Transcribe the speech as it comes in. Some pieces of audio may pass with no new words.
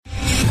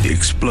The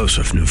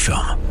explosive new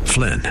film,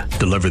 Flynn,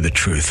 deliver the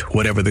truth,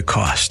 whatever the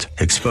cost,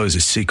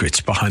 exposes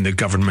secrets behind the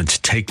government's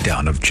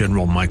takedown of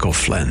General Michael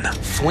Flynn.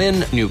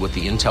 Flynn knew what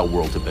the intel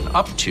world had been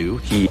up to.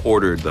 He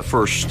ordered the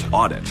first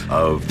audit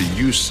of the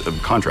use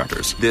of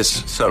contractors.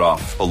 This set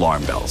off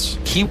alarm bells.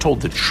 He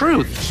told the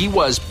truth. He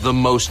was the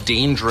most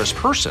dangerous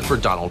person for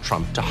Donald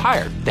Trump to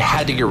hire. They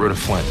had to get rid of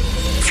Flynn.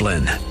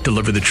 Flynn,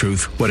 deliver the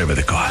truth, whatever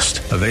the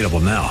cost. Available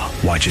now.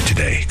 Watch it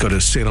today. Go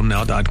to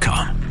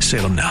salemnow.com.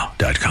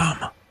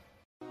 salemnow.com.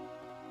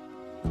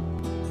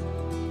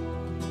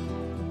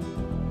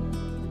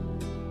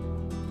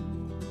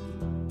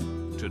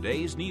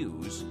 Today's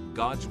news,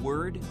 God's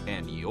Word,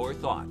 and your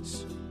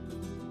thoughts.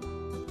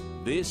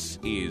 This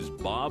is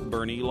Bob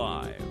Burney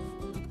Live.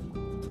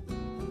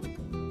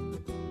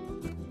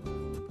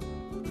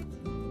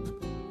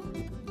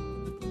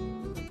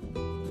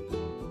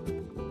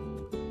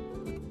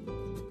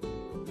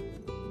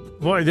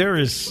 Boy, there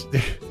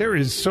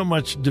is so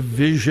much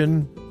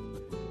division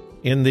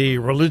in the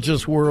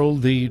religious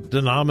world, the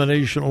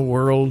denominational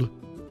world,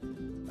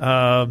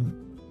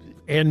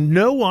 and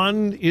no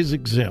one is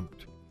exempt.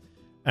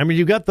 I mean,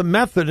 you got the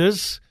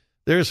Methodists.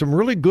 There's some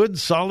really good,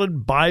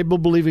 solid,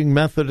 Bible-believing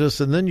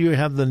Methodists, and then you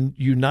have the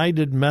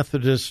United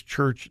Methodist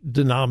Church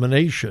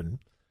denomination,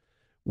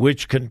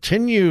 which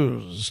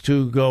continues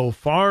to go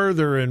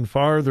farther and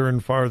farther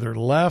and farther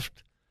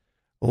left.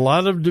 A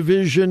lot of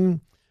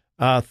division,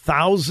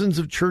 thousands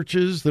of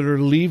churches that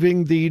are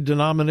leaving the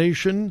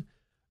denomination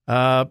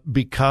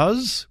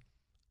because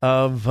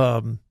of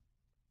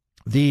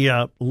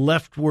the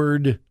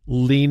leftward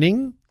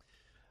leaning.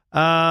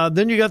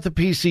 Then you got the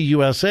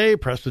PCUSA,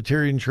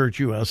 Presbyterian Church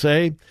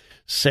USA.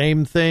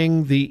 Same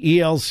thing, the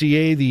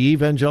ELCA, the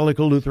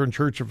Evangelical Lutheran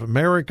Church of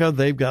America.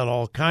 They've got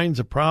all kinds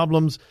of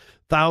problems.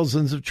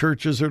 Thousands of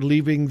churches are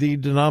leaving the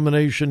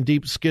denomination,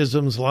 deep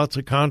schisms, lots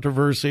of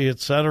controversy,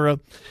 etc.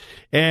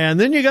 And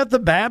then you got the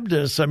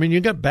Baptists. I mean, you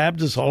got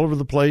Baptists all over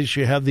the place.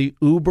 You have the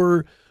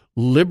uber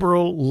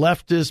liberal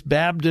leftist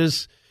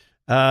Baptists.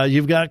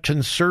 You've got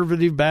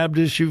conservative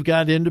Baptists. You've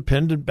got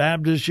independent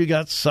Baptists. You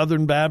got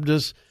Southern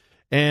Baptists.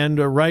 And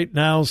right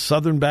now,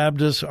 Southern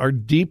Baptists are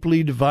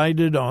deeply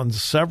divided on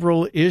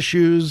several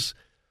issues.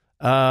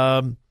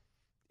 And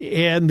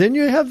then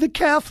you have the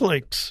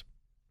Catholics.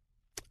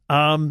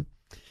 Most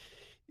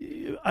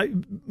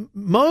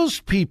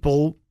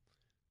people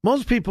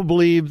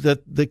believe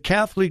that the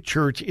Catholic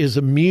Church is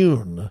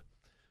immune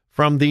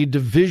from the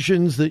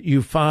divisions that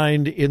you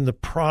find in the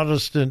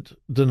Protestant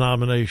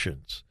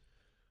denominations.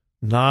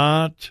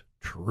 Not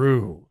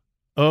true.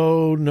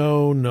 Oh,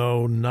 no,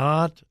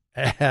 not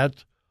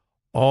at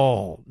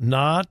all.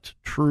 Not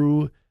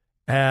true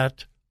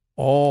at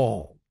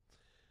all.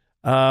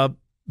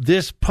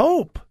 This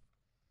Pope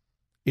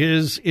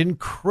is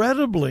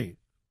incredibly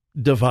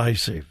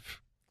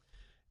divisive.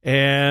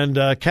 And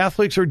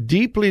Catholics are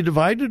deeply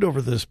divided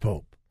over this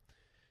Pope.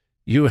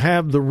 You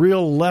have the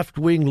real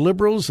left-wing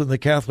liberals in the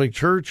Catholic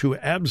Church who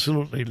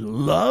absolutely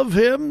love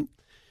him.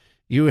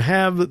 You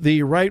have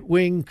the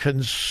right-wing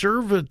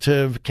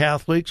conservative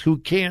Catholics who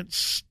can't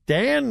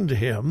stand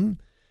him,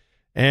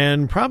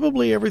 and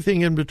probably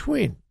everything in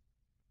between.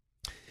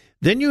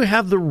 Then you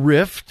have the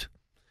rift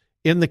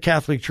in the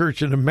Catholic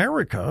Church in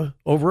America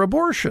over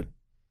abortion.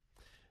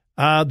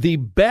 The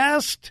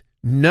best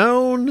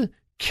known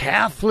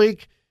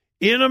Catholic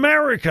in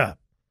America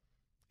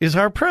is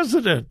our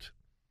president.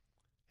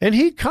 And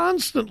he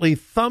constantly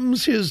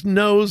thumbs his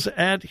nose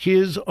at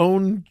his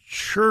own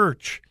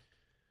church.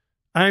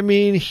 I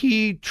mean,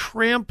 he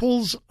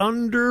tramples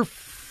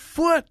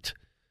underfoot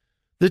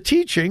the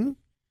teaching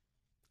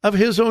of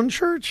his own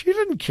church. He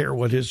doesn't care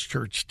what his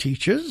church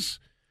teaches.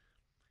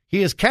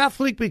 He is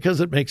Catholic because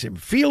it makes him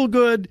feel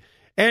good,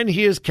 and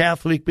he is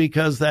Catholic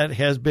because that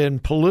has been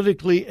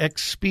politically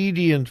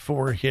expedient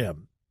for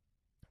him.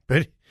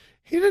 But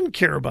he didn't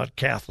care about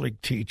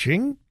Catholic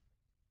teaching.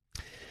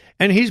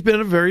 And he's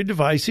been a very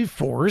divisive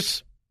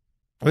force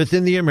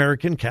within the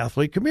American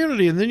Catholic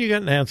community. And then you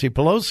got Nancy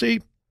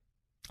Pelosi,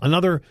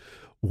 another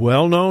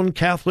well-known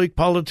Catholic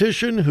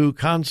politician who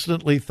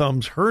constantly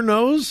thumbs her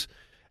nose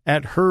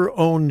at her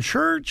own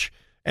church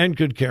and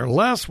could care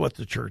less what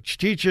the church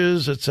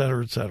teaches, et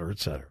cetera, et cetera, et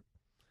cetera.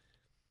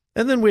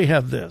 And then we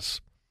have this.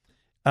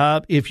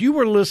 If you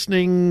were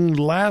listening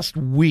last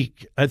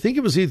week, I think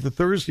it was either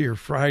Thursday or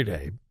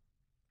Friday,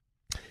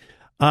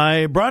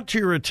 I brought to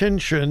your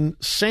attention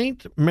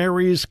St.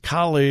 Mary's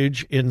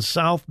College in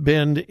South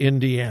Bend,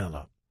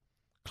 Indiana,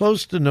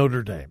 close to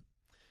Notre Dame.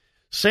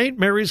 St.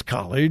 Mary's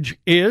College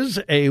is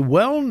a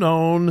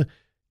well-known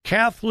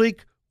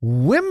Catholic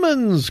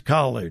women's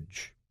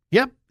college.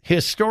 Yep,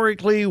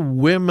 historically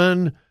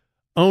women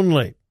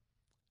only.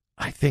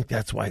 I think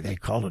that's why they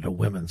call it a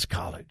women's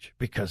college,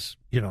 because,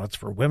 it's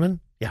for women.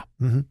 Yeah.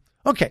 Mm-hmm.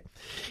 Okay.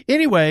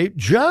 Anyway,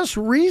 just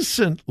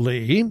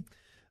recently,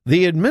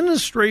 the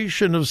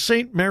administration of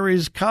St.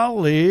 Mary's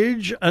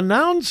College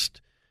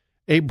announced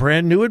a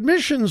brand new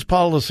admissions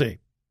policy,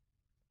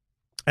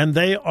 and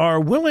they are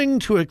willing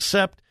to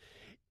accept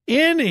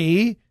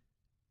any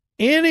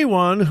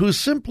anyone who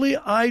simply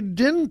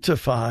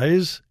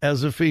identifies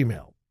as a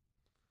female.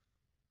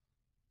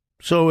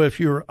 So if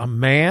you're a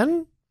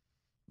man,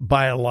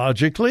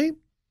 biologically,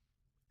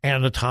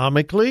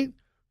 anatomically,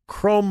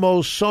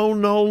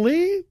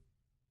 chromosomally,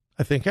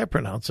 I think I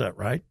pronounced that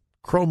right,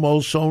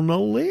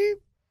 chromosomally.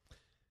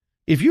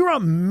 If you're a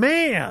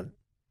man,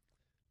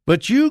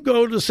 but you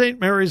go to St.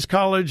 Mary's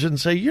College and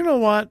say, you know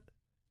what,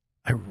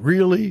 I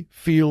really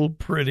feel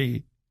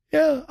pretty.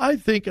 Yeah, I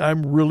think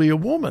I'm really a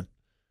woman.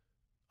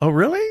 Oh,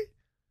 really?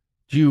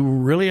 Do you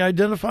really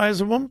identify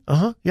as a woman?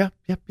 Yep,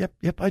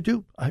 I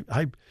do.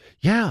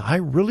 I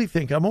really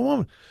think I'm a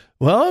woman.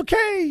 Well,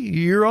 okay,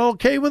 you're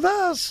okay with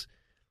us.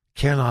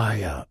 Can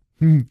I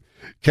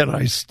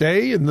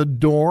stay in the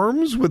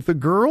dorms with the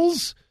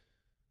girls?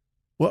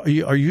 Well,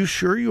 are you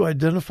sure you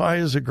identify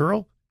as a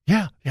girl?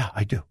 Yeah,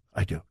 I do.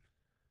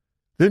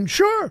 Then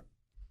sure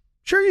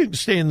you can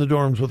stay in the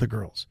dorms with the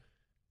girls.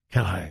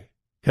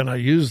 Can I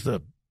use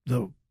the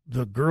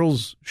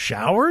girls'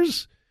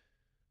 showers?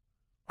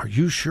 Are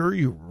you sure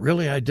you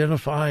really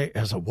identify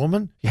as a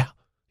woman? Yeah,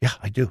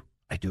 I do.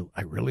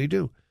 I really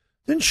do.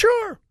 Then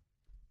sure,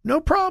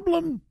 no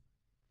problem.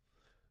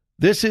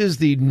 This is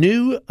the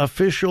new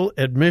official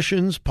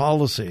admissions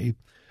policy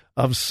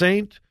of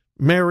St.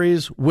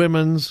 Mary's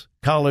Women's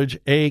College,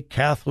 a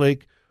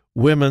Catholic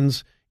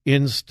women's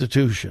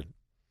institution.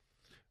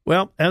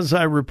 Well, as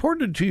I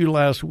reported to you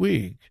last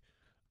week,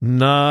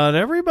 not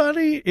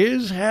everybody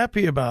is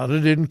happy about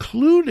it,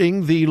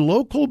 including the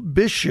local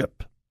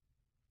bishop.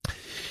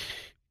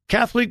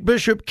 Catholic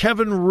Bishop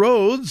Kevin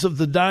Rhodes of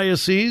the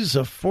Diocese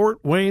of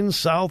Fort Wayne,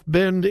 South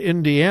Bend,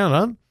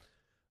 Indiana,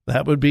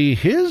 that would be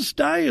his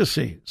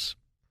diocese,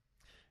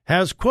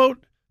 has,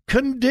 quote,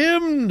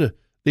 condemned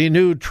the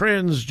new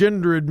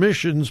transgender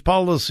admissions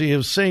policy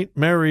of St.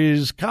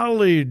 Mary's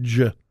College.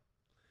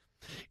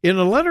 In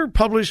a letter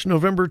published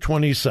November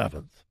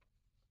 27th,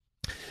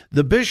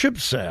 the bishop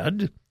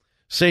said,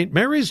 St.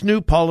 Mary's new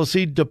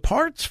policy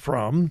departs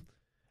from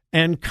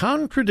and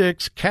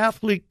contradicts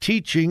Catholic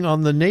teaching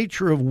on the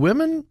nature of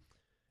women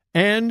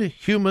and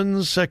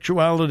human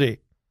sexuality.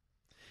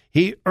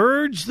 He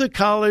urged the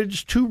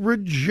college to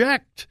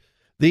reject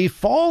the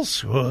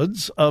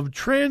falsehoods of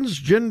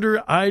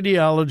transgender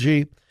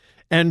ideology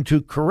and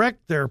to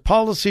correct their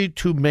policy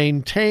to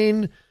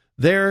maintain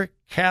their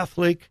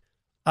Catholic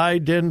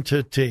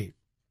identity.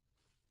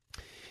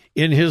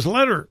 In his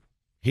letter,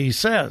 he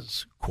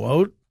says,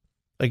 quote,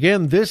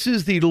 again, this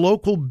is the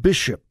local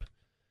bishop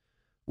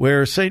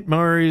where St.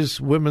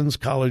 Mary's Women's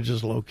College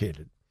is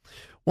located.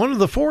 One of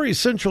the 4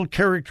 essential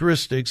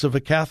characteristics of a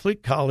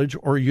Catholic college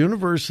or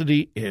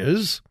university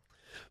is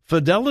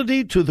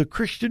fidelity to the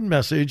Christian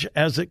message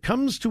as it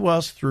comes to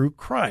us through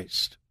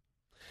Christ.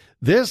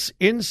 This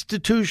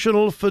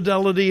institutional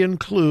fidelity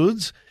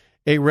includes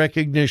a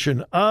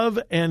recognition of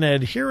and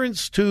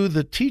adherence to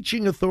the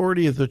teaching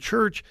authority of the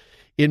Church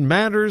in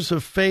matters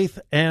of faith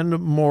and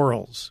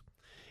morals.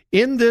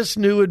 In this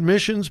new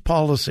admissions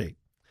policy,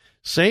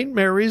 St.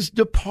 Mary's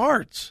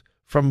departs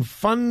from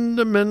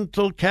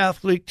fundamental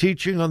Catholic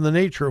teaching on the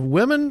nature of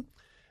women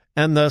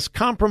and thus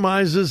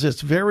compromises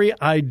its very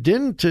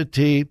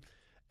identity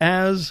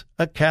as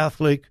a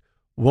Catholic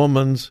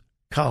woman's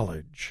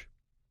college.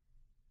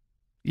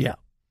 Yeah,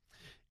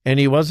 and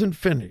he wasn't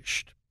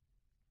finished.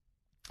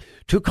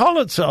 To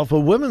call itself a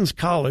women's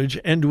college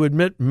and to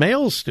admit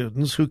male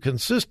students who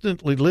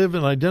consistently live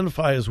and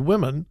identify as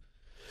women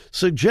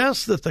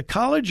suggests that the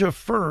college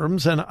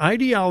affirms an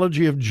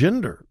ideology of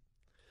gender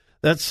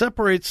that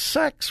separates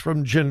sex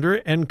from gender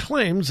and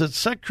claims that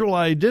sexual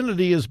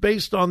identity is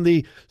based on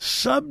the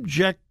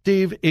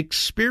subjective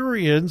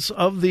experience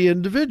of the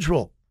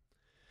individual.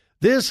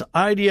 This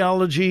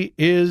ideology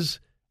is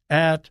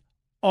at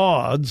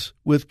odds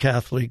with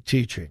Catholic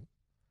teaching.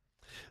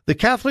 The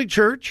Catholic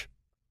Church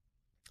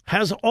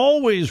has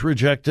always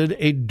rejected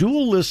a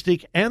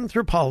dualistic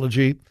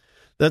anthropology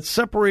that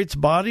separates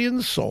body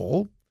and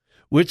soul,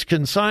 which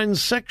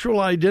consigns sexual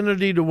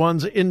identity to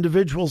one's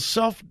individual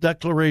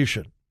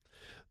self-declaration.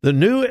 The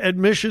new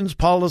admissions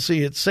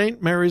policy at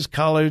St. Mary's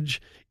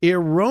College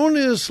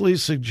erroneously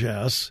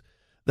suggests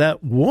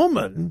that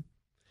woman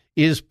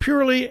is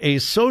purely a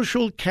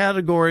social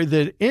category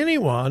that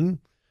anyone,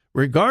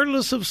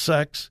 regardless of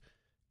sex,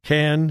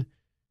 can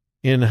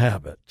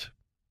inhabit.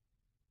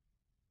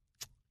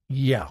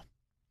 Yeah.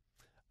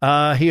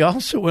 He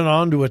also went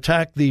on to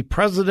attack the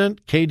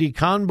president, Katie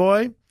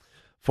Conboy,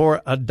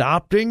 for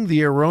adopting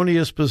the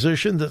erroneous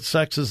position that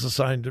sex is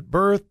assigned at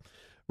birth.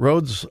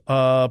 Rhodes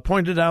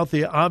pointed out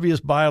the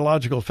obvious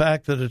biological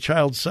fact that a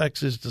child's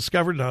sex is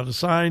discovered, not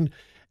assigned,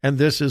 and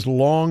this is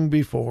long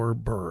before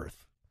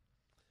birth.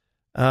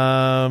 Okay,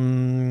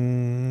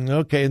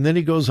 and then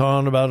he goes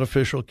on about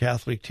official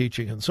Catholic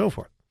teaching and so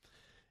forth.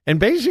 And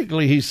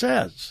basically he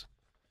says,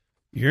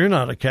 you're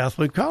not a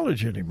Catholic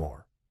college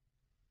anymore.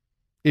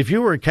 If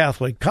you were a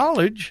Catholic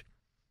college,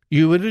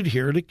 you would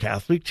adhere to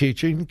Catholic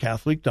teaching and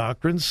Catholic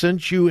doctrine.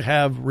 Since you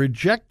have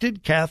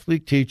rejected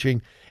Catholic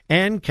teaching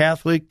and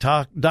Catholic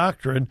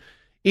doctrine,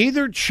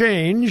 either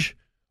change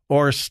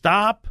or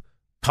stop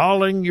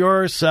calling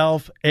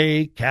yourself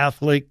a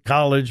Catholic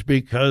college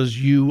because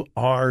you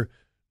are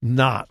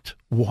not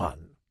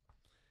one.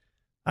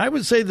 I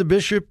would say the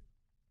bishop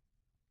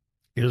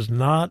is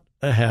not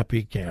a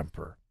happy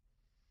camper.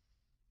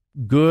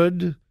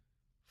 Good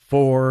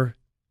for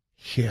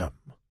him.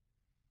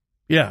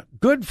 Yeah,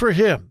 good for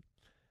him.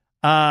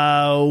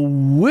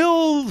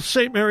 Will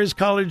St. Mary's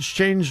College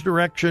change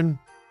direction?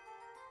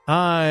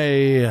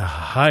 I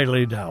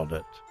highly doubt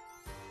it.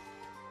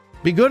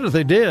 Be good if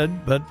they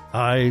did, but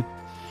I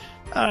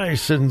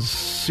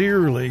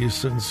sincerely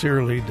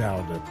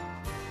doubt it.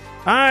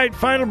 All right,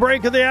 final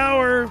break of the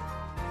hour.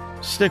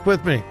 Stick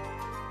with me.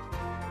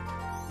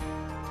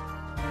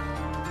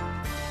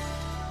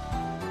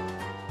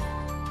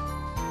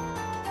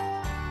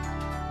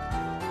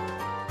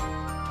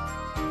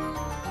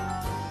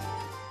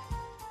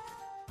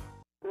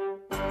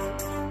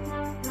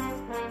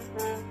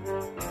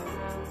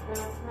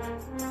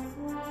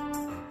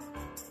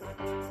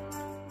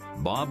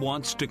 Bob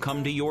wants to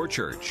come to your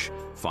church.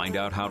 Find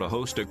out how to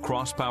host a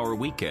Crosspower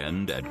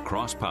weekend at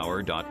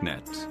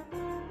crosspower.net.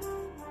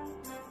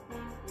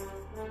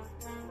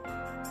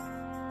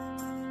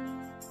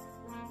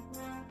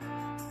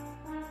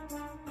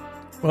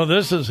 Well,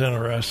 this is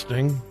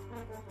interesting.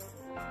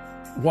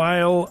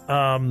 While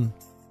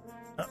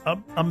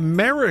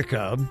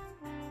America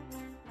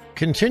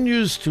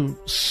continues to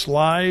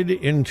slide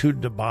into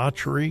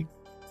debauchery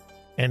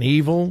and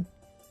evil,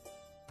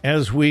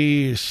 as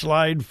we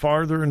slide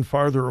farther and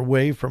farther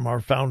away from our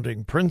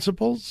founding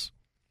principles,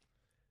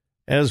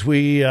 as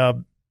we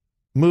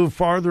move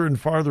farther and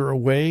farther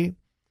away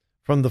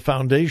from the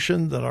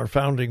foundation that our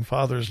founding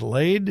fathers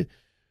laid,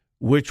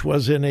 which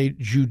was in a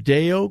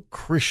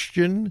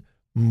Judeo-Christian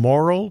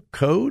moral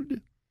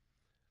code,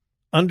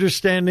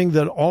 understanding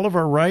that all of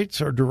our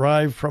rights are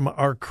derived from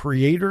our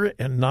Creator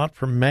and not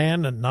from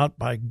man and not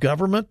by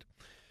government,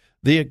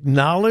 the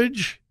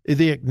acknowledgement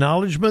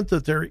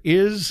that there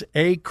is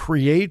a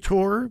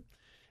Creator,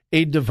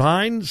 a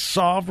divine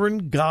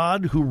sovereign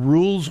God who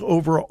rules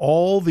over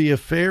all the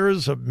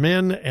affairs of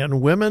men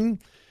and women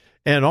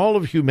and all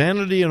of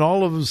humanity and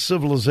all of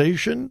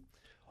civilization.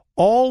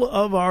 All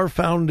of our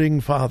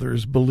founding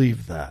fathers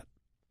believed that.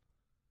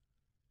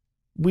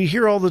 We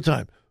hear all the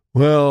time,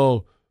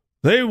 well,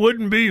 they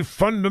wouldn't be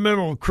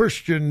fundamental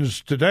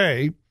Christians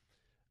today.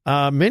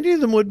 Many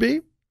of them would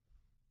be,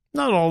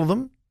 not all of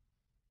them.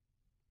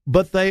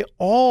 But they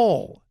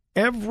all,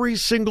 every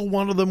single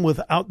one of them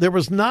there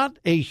was not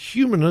a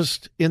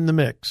humanist in the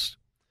mix.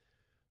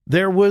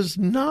 There was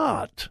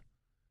not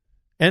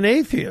an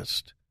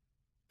atheist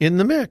in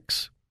the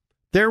mix.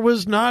 There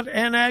was not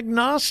an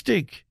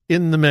agnostic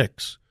in the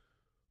mix.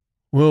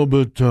 Well,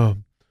 but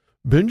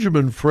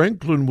Benjamin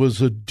Franklin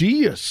was a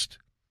deist.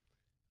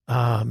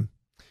 You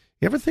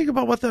ever think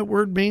about what that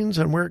word means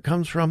and where it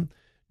comes from?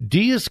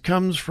 Deist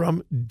comes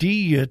from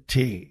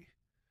deity.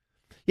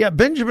 Yeah,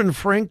 Benjamin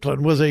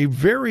Franklin was a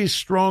very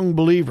strong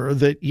believer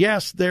that,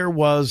 yes, there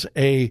was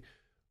a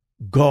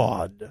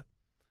God.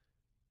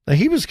 Now,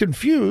 he was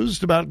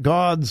confused about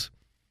God's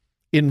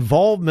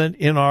involvement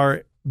in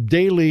our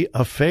daily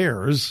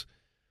affairs,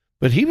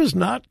 but he was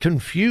not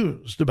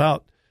confused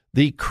about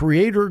the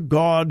Creator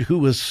God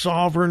who is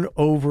sovereign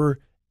over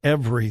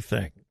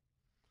everything.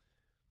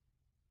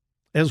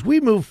 As we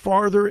move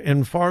farther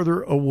and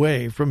farther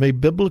away from a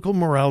biblical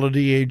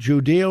morality, a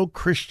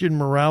Judeo-Christian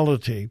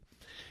morality,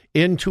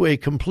 into a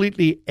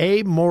completely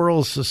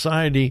amoral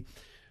society,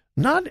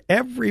 not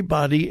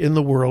everybody in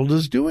the world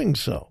is doing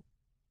so.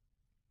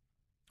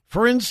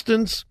 For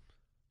instance,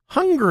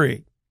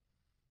 Hungary.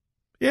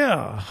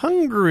 Yeah,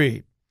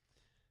 Hungary.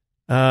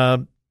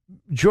 Joy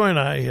and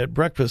I at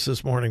breakfast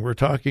this morning were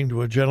talking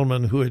to a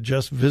gentleman who had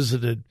just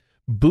visited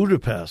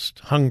Budapest,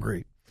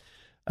 Hungary.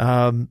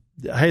 I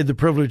had the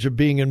privilege of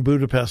being in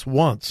Budapest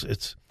once.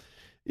 It's,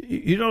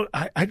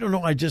 I don't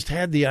know, I just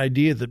had the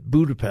idea that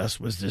Budapest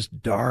was this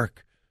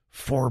dark,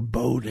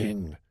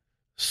 foreboding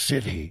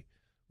city.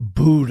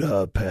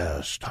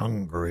 Budapest,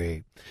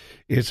 Hungary.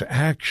 It's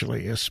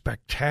actually a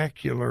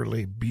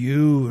spectacularly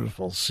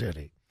beautiful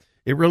city.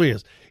 It really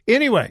is.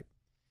 Anyway,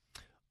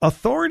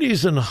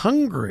 authorities in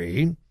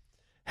Hungary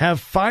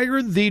have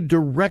fired the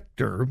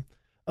director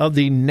of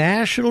the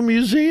National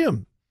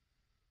Museum.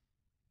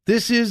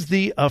 This is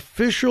the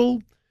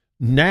official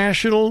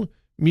National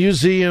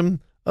Museum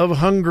of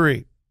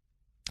Hungary.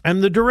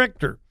 And the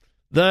director,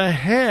 the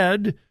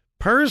head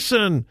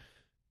person,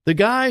 the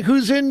guy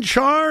who's in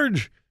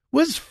charge,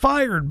 was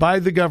fired by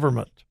the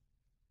government.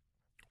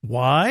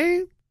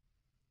 Why?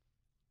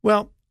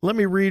 Well, let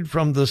me read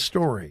from the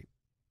story.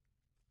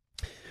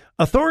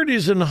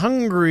 Authorities in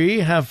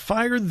Hungary have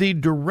fired the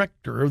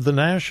director of the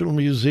National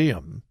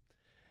Museum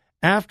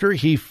after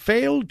he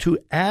failed to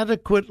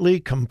adequately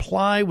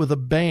comply with a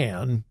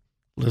ban,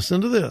 listen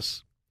to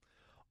this,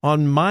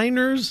 on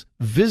minors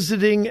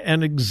visiting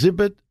an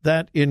exhibit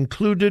that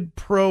included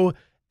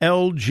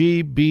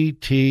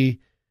pro-LGBT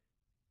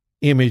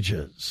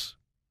images.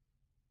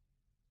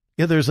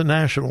 Yeah, there's a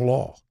national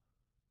law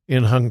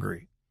in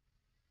Hungary.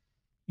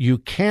 You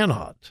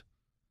cannot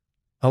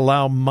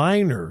allow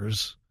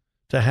minors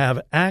to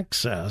have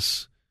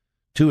access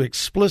to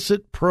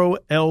explicit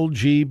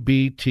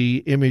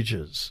pro-LGBT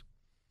images.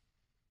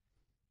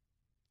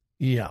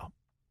 Yeah.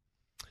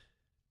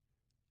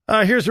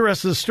 Here's the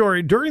rest of the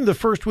story. During the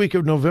first week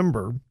of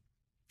November,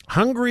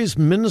 Hungary's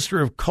Minister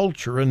of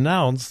Culture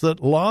announced that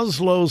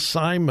Laszlo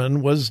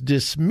Simon was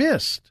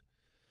dismissed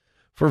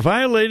for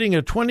violating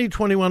a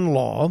 2021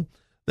 law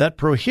that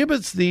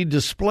prohibits the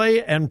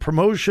display and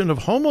promotion of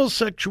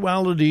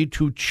homosexuality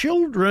to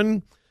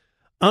children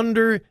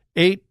under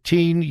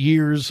 18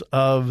 years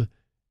of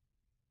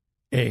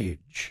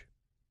age.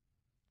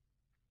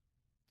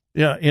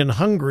 Yeah, in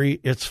Hungary,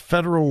 it's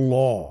federal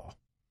law.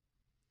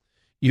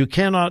 You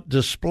cannot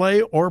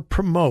display or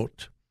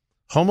promote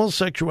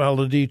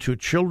homosexuality to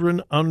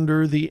children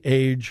under the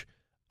age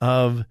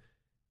of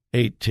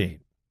 18.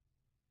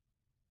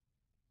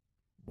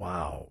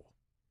 Wow.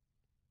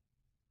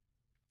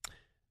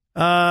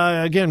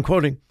 Again,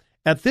 quoting,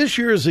 at this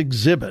year's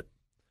exhibit,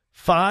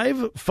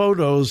 5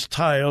 photos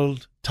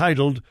titled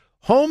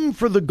Home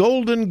for the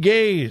Golden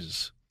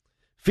Gays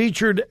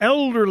featured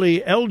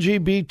elderly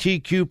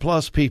LGBTQ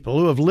plus people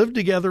who have lived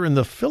together in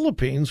the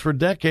Philippines for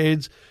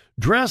decades,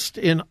 dressed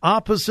in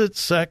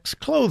opposite-sex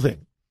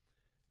clothing.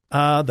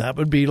 That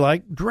would be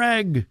like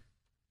drag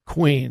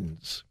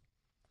queens.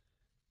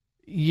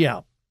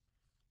 Yeah.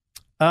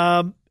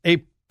 A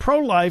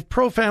pro-life,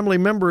 pro-family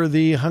member of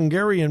the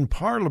Hungarian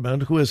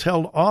parliament who has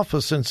held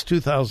office since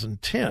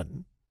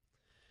 2010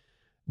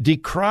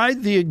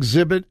 decried the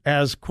exhibit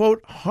as,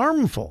 quote,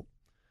 harmful,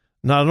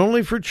 not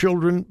only for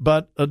children,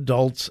 but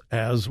adults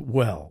as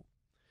well.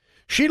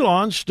 She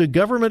launched a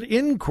government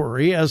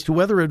inquiry as to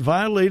whether it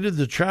violated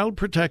the Child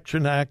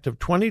Protection Act of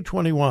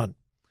 2021.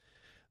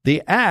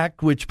 The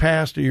act, which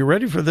passed, are you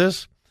ready for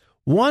this?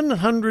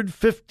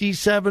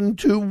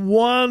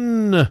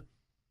 157-1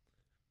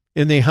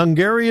 in the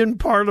Hungarian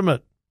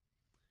parliament.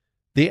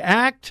 The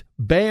act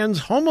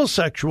bans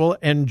homosexual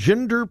and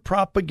gender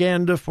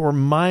propaganda for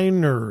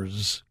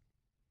minors.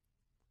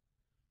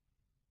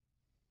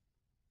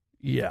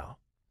 Yeah.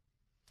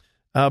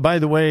 By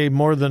the way,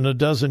 more than a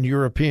dozen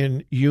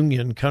European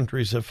Union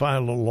countries have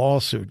filed a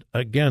lawsuit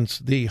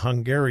against the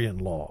Hungarian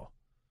law.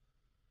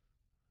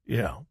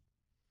 Yeah.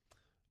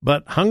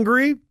 But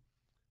Hungary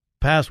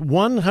passed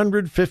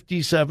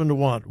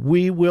 157-1.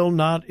 We will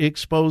not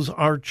expose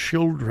our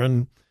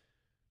children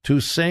to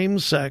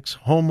same-sex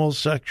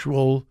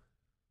homosexual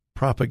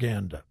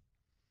propaganda.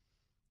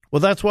 Well,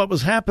 that's what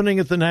was happening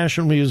at the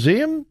National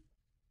Museum,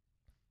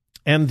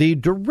 and the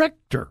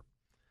director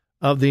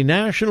of the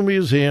National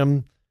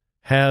Museum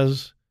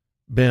has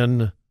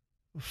been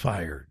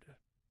fired.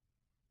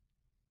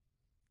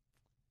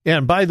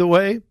 And by the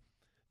way,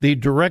 the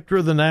director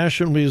of the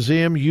National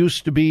Museum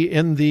used to be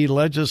in the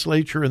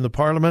legislature in the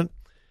parliament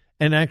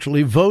and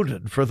actually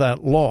voted for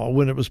that law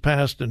when it was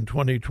passed in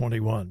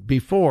 2021,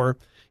 before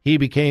he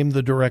became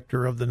the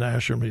director of the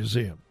National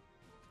Museum.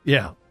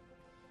 Yeah.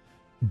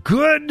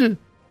 Good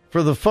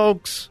for the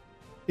folks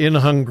in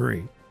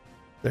Hungary.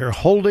 They're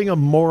holding a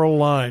moral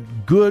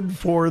line. Good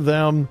for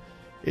them.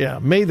 Yeah,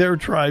 may their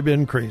tribe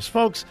increase.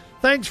 Folks,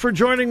 thanks for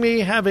joining me.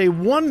 Have a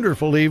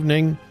wonderful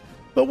evening.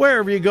 But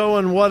wherever you go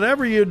and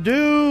whatever you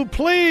do,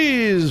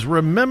 please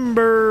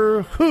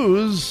remember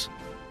whose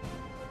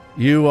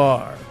you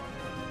are.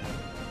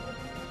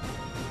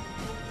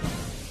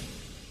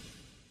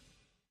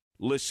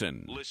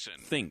 Listen.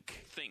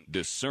 Think.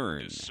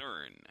 Discern.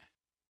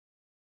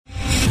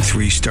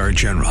 3-star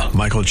General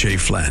Michael J.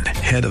 Flynn,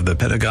 head of the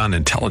Pentagon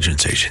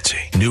Intelligence Agency,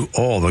 knew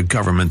all the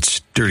government's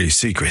dirty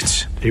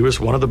secrets. He was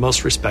one of the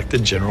most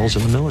respected generals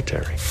in the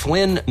military.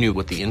 Flynn knew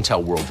what the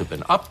intel world had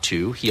been up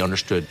to. He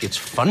understood its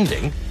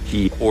funding.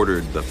 He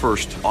ordered the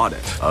first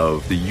audit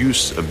of the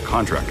use of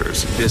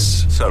contractors.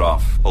 This set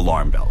off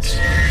alarm bells.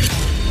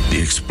 The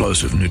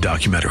explosive new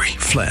documentary,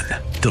 Flynn,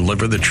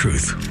 Deliver the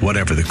Truth,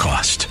 Whatever the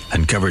Cost,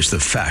 uncovers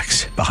the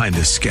facts behind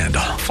this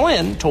scandal.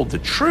 Flynn told the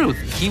truth.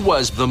 He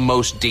was the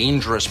most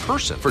dangerous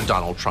person for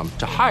Donald Trump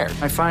to hire.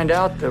 I find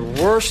out the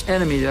worst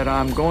enemy that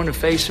I'm going to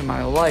face in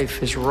my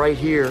life is right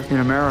here in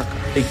America.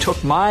 They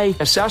took my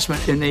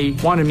assessment and they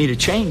wanted me to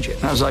change it.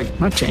 And I was like, I'm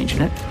not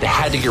changing it. They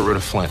had to get rid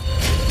of Flynn.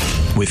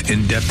 With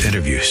in-depth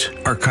interviews,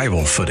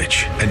 archival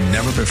footage, and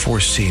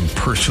never-before-seen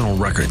personal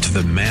records of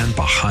the man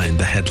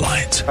behind the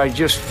headlines. I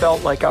just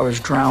felt like I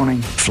was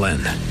drowning. Flynn,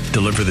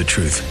 Deliver the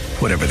Truth,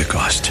 Whatever the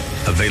Cost.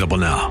 Available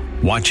now.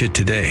 Watch it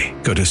today.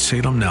 Go to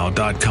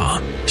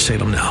salemnow.com.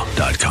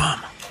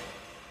 salemnow.com.